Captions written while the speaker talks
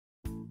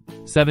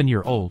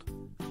7-year-old.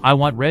 I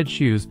want red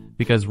shoes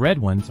because red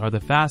ones are the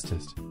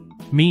fastest.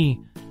 Me,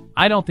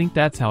 I don't think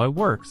that's how it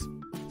works.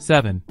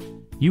 7.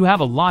 You have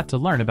a lot to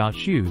learn about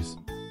shoes.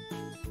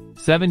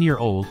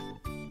 7-year-old.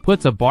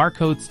 Puts a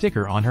barcode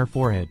sticker on her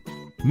forehead.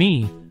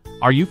 Me,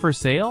 are you for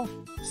sale?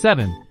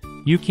 7.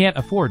 You can't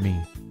afford me.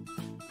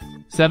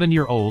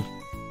 7-year-old.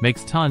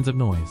 Makes tons of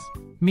noise.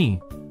 Me,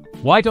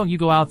 why don't you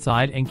go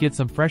outside and get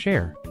some fresh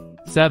air?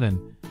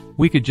 7.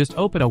 We could just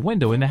open a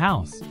window in the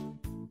house.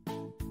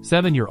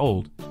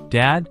 7-year-old.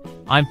 Dad,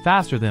 I'm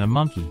faster than a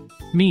monkey.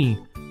 Me,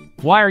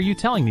 why are you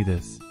telling me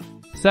this?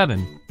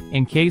 7.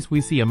 In case we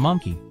see a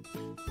monkey.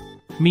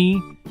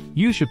 Me,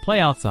 you should play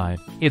outside.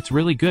 It's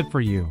really good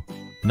for you.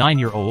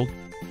 9-year-old.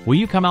 Will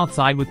you come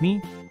outside with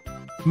me?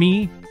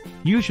 Me,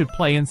 you should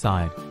play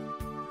inside.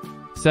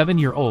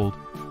 7-year-old.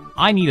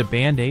 I need a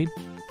band-aid.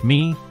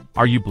 Me,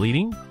 are you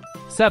bleeding?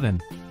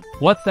 7.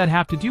 What's that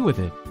have to do with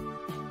it?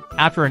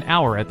 After an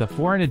hour at the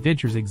Foreign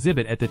Adventures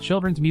exhibit at the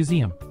Children's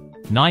Museum.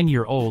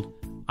 9-year-old.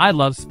 I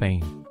love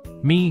Spain.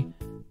 Me,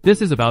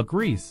 this is about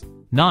Greece.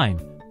 9.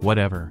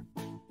 Whatever.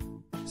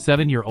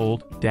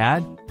 7-year-old.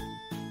 Dad?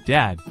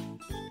 Dad.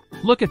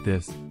 Look at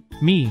this.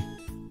 Me,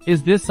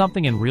 is this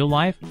something in real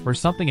life or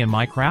something in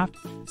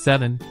Minecraft?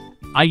 7.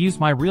 I use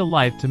my real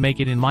life to make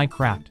it in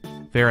Minecraft.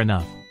 Fair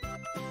enough.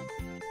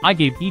 I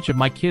gave each of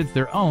my kids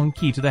their own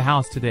key to the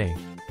house today.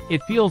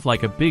 It feels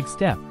like a big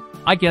step.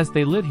 I guess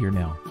they live here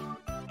now.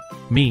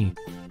 Me,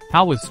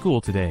 how was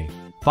school today?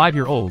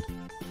 5-year-old.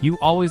 You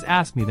always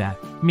ask me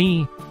that.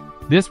 Me,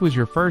 this was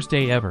your first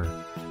day ever.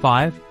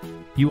 5.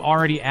 You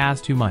already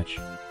asked too much.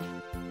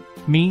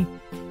 Me,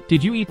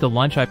 did you eat the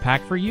lunch I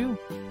packed for you?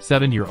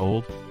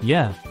 7-year-old.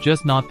 Yeah,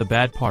 just not the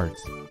bad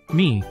parts.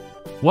 Me,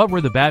 what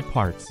were the bad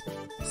parts?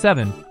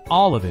 7.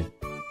 All of it.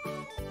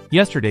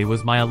 Yesterday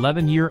was my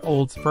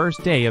 11-year-old's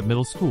first day of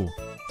middle school.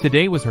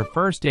 Today was her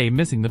first day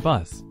missing the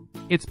bus.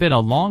 It's been a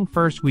long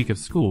first week of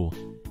school,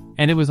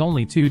 and it was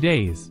only 2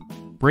 days.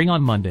 Bring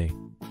on Monday.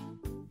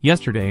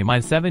 Yesterday, my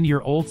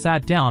 7-year-old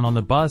sat down on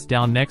the bus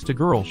down next to a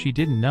girl she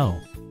didn't know.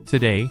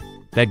 Today,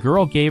 that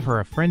girl gave her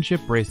a friendship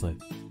bracelet.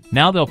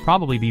 Now they'll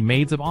probably be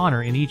maids of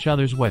honor in each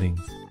other's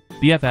weddings.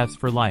 BFFs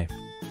for life.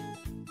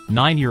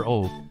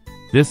 9-year-old.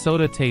 This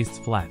soda tastes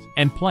flat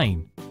and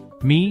plain.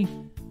 Me,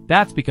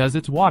 that's because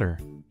it's water.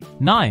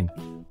 9.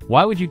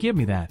 Why would you give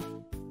me that?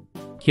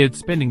 Kids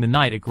spending the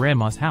night at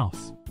grandma's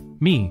house.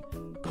 Me,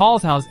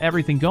 calls how's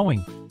everything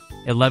going?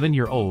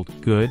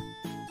 11-year-old. Good.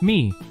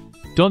 Me,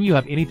 don't you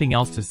have anything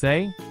else to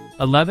say?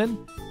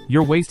 11.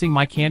 You're wasting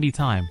my candy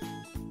time.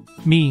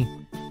 Me,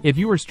 if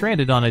you were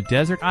stranded on a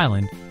desert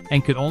island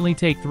and could only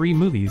take 3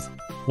 movies,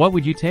 what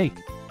would you take?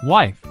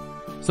 Wife.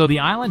 So the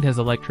island has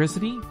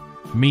electricity?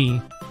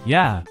 Me,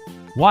 yeah.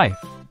 Wife.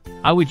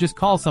 I would just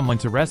call someone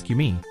to rescue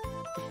me.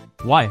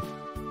 Wife.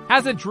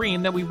 Has a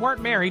dream that we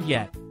weren't married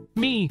yet.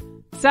 Me,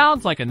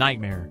 sounds like a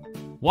nightmare.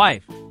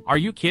 Wife. Are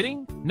you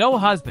kidding? No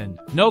husband,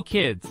 no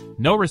kids,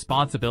 no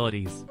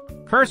responsibilities.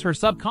 Curse her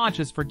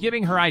subconscious for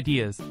giving her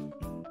ideas.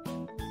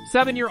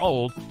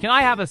 7-year-old. Can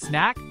I have a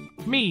snack?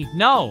 Me,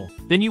 no.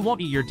 Then you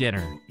won't eat your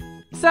dinner.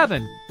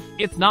 7.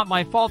 It's not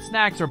my fault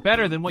snacks are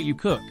better than what you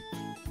cook.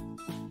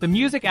 The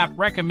music app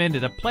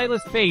recommended a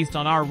playlist based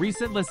on our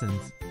recent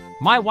listens.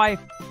 My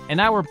wife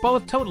and I were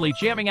both totally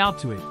jamming out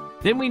to it.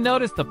 Then we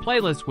noticed the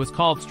playlist was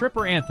called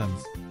Stripper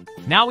Anthems.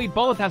 Now we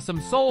both have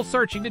some soul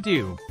searching to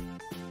do.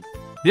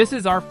 This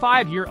is our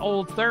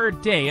 5-year-old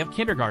third day of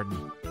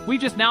kindergarten. We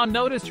just now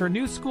noticed her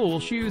new school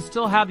shoes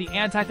still have the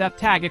anti-theft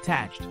tag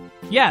attached.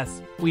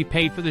 Yes, we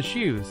paid for the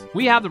shoes.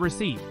 We have the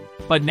receipt.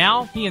 But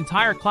now the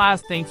entire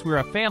class thinks we're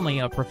a family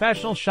of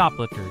professional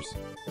shoplifters.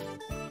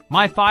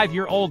 My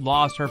 5-year-old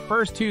lost her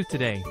first tooth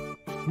today.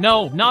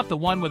 No, not the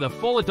one with a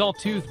full adult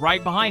tooth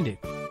right behind it.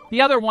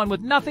 The other one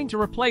with nothing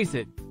to replace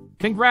it.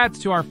 Congrats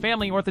to our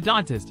family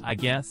orthodontist, I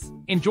guess.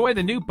 Enjoy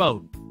the new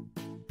boat.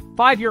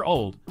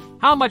 5-year-old.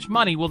 How much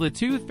money will the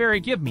tooth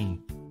fairy give me?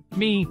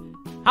 Me.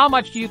 How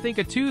much do you think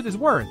a tooth is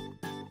worth?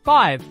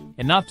 5.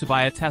 Enough to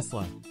buy a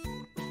Tesla.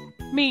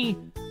 Me.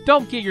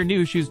 Don't get your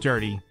new shoes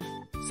dirty.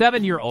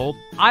 7-year-old.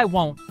 I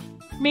won't.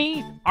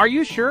 Me. Are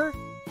you sure?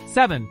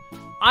 7.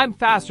 I'm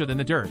faster than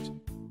the dirt.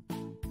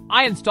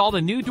 I installed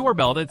a new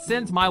doorbell that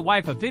sends my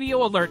wife a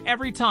video alert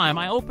every time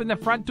I open the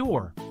front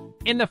door.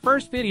 In the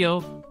first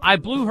video, I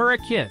blew her a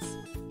kiss.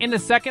 In the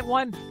second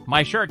one,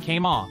 my shirt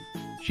came off.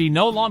 She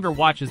no longer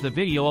watches the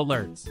video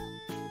alerts.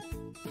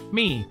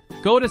 Me.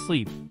 Go to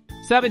sleep.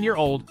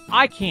 7-year-old.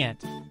 I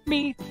can't.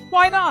 Me.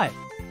 Why not?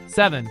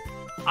 7.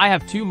 I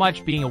have too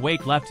much being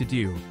awake left to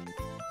do.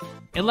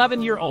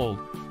 11-year-old.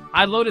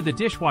 I loaded the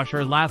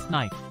dishwasher last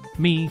night.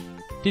 Me.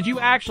 Did you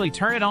actually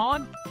turn it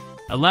on?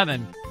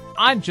 11.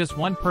 I'm just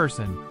one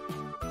person.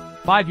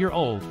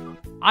 5-year-old.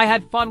 I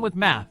had fun with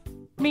math.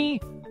 Me.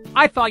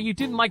 I thought you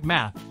didn't like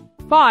math.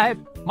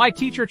 5. My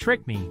teacher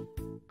tricked me.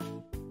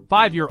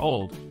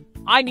 5-year-old.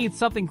 I need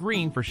something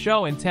green for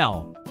show and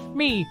tell.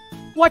 Me.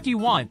 What do you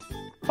want?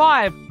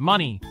 5.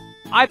 Money.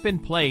 I've been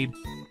played.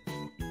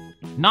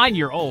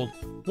 9-year-old.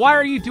 Why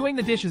are you doing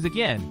the dishes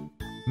again?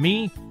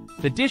 Me.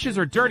 The dishes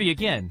are dirty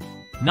again.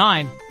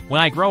 9.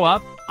 When I grow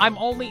up, I'm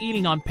only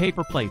eating on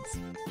paper plates.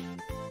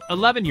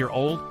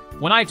 11-year-old,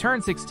 when I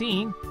turn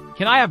 16,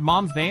 can I have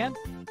mom's van?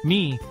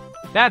 Me,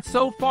 that's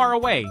so far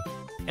away.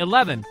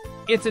 11.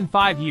 It's in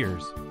 5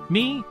 years.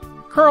 Me,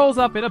 curls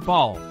up in a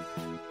ball.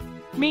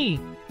 Me,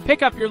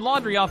 pick up your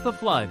laundry off the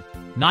flood.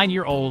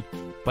 9-year-old,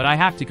 but I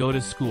have to go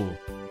to school.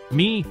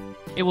 Me,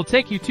 it will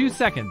take you 2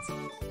 seconds.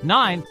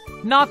 9.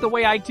 Not the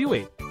way I do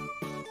it.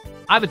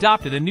 I've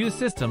adopted a new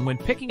system when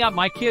picking up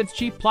my kids'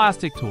 cheap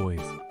plastic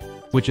toys.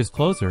 Which is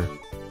closer,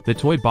 the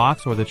toy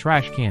box or the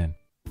trash can?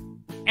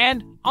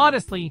 And,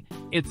 honestly,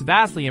 it's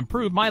vastly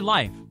improved my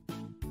life.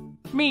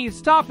 Me,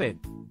 stop it.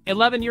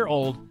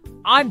 11-year-old,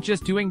 I'm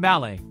just doing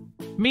ballet.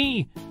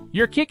 Me,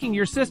 you're kicking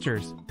your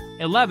sisters.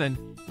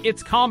 11,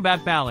 it's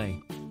combat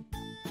ballet.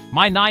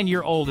 My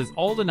 9-year-old is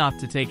old enough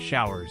to take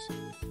showers.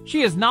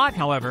 She is not,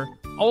 however,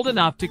 old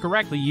enough to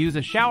correctly use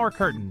a shower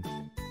curtain.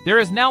 There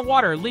is now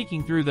water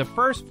leaking through the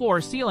first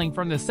floor ceiling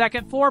from the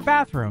second floor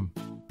bathroom.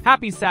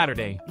 Happy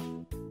Saturday.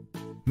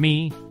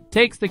 Me,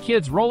 takes the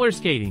kids roller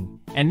skating,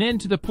 and then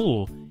to the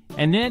pool,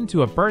 and then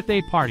to a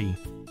birthday party,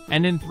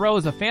 and then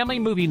throws a family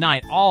movie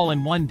night all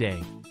in one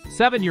day.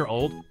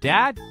 7-year-old,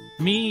 Dad?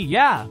 Me,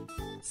 yeah.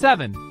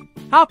 7.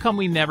 How come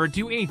we never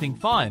do anything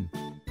fun?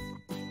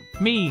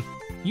 Me,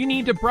 you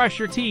need to brush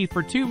your teeth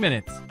for 2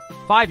 minutes.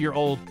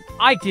 5-year-old,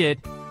 I did.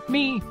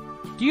 Me,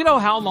 do you know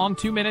how long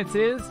 2 minutes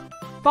is?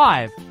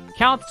 5.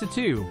 Counts to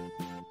 2.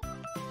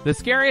 The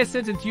scariest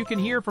sentence you can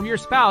hear from your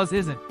spouse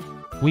isn't,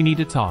 we need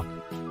to talk.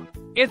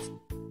 It's,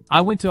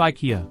 I went to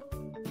IKEA.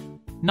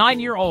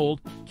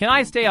 9-year-old, can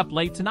I stay up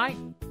late tonight?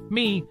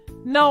 Me,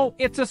 no,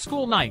 it's a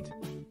school night.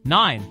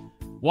 9.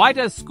 Why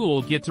does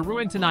school get to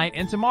ruin tonight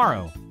and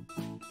tomorrow?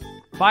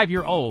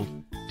 5-year-old,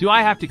 do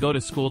I have to go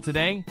to school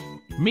today?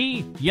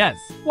 Me, yes,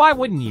 why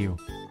wouldn't you?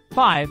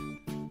 5.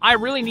 I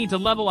really need to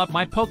level up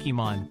my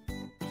Pokemon.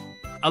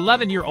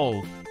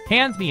 11-year-old,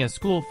 hands me a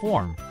school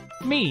form.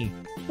 Me,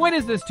 when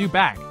is this due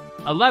back?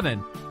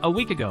 11, a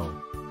week ago.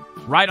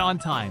 Right on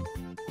time.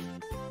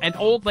 An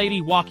old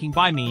lady walking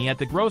by me at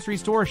the grocery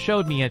store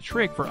showed me a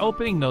trick for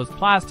opening those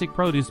plastic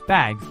produce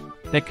bags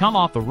that come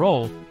off the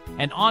roll,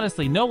 and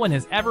honestly no one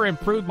has ever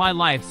improved my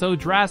life so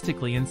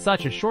drastically in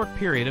such a short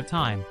period of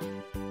time.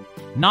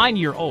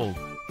 9-year-old,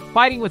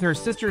 fighting with her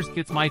sisters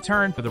gets my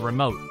turn for the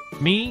remote.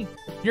 Me,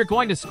 you're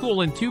going to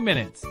school in 2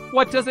 minutes.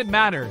 What does it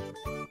matter?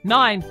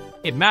 9,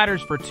 it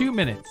matters for 2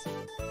 minutes.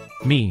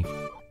 Me,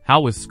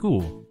 how was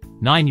school?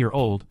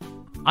 9-year-old,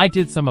 I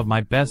did some of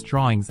my best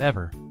drawings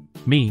ever.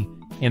 Me,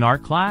 in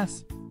art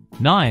class?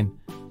 9,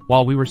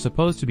 while we were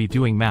supposed to be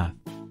doing math.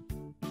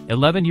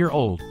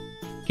 11-year-old,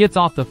 gets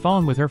off the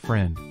phone with her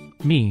friend.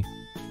 Me,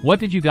 what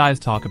did you guys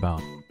talk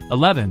about?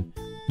 11,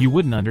 you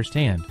wouldn't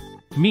understand.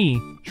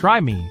 Me, try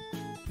me.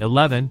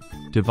 11,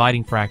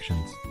 dividing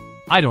fractions.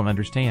 I don't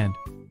understand.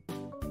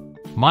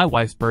 My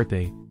wife's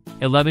birthday.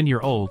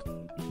 11-year-old,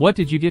 what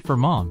did you get for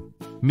mom?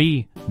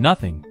 Me,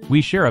 nothing.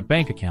 We share a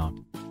bank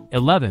account.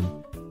 11,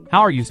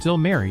 how are you still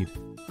married?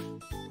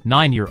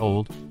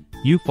 9-year-old,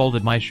 you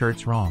folded my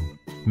shirts wrong.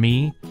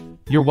 Me,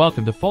 you're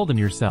welcome to fold them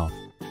yourself.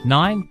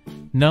 9,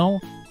 no,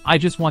 I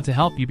just want to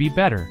help you be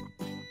better.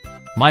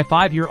 My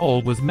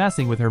 5-year-old was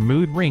messing with her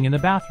mood ring in the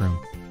bathroom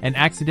and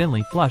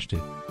accidentally flushed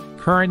it.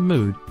 Current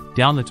mood,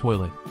 down the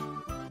toilet.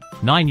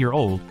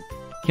 9-year-old,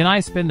 can I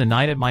spend the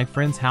night at my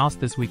friend's house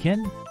this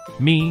weekend?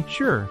 Me,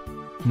 sure.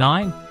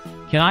 9,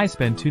 can I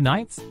spend 2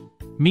 nights?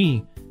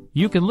 Me,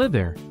 you can live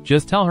there,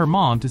 just tell her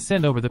mom to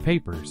send over the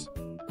papers.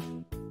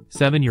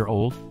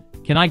 7-year-old,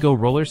 can I go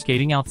roller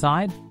skating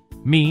outside?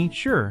 Me,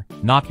 sure,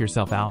 knock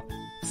yourself out.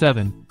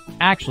 7,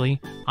 actually,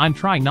 I'm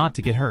trying not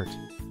to get hurt.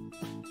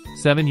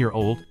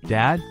 7-year-old,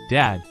 Dad.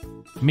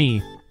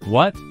 Me,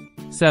 what?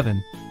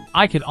 7,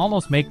 I could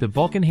almost make the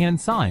Vulcan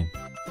hand sign.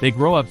 They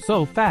grow up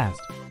so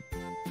fast.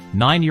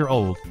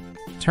 9-year-old,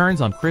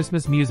 turns on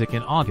Christmas music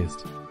in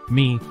August.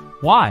 Me,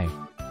 why?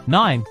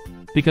 9,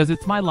 because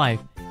it's my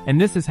life,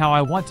 and this is how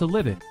I want to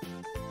live it.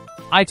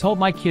 I told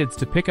my kids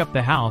to pick up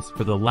the house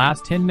for the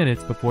last 10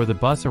 minutes before the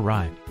bus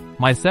arrived.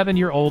 My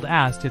 7-year-old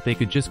asked if they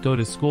could just go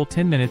to school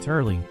 10 minutes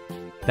early.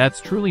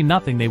 That's truly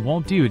nothing they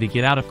won't do to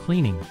get out of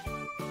cleaning.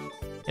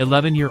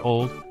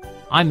 11-year-old,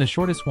 I'm the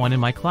shortest one in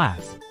my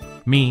class.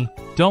 Me,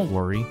 don't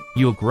worry,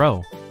 you'll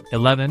grow.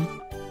 11,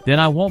 then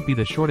I won't be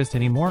the shortest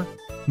anymore.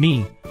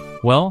 Me,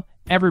 well,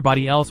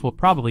 everybody else will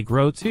probably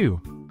grow too.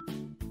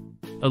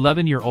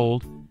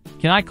 11-year-old,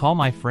 can I call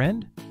my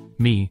friend?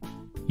 Me,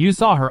 you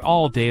saw her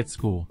all day at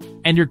school,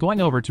 and you're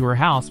going over to her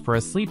house for a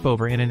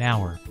sleepover in an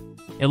hour.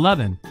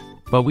 11,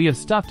 but we have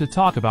stuff to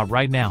talk about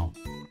right now.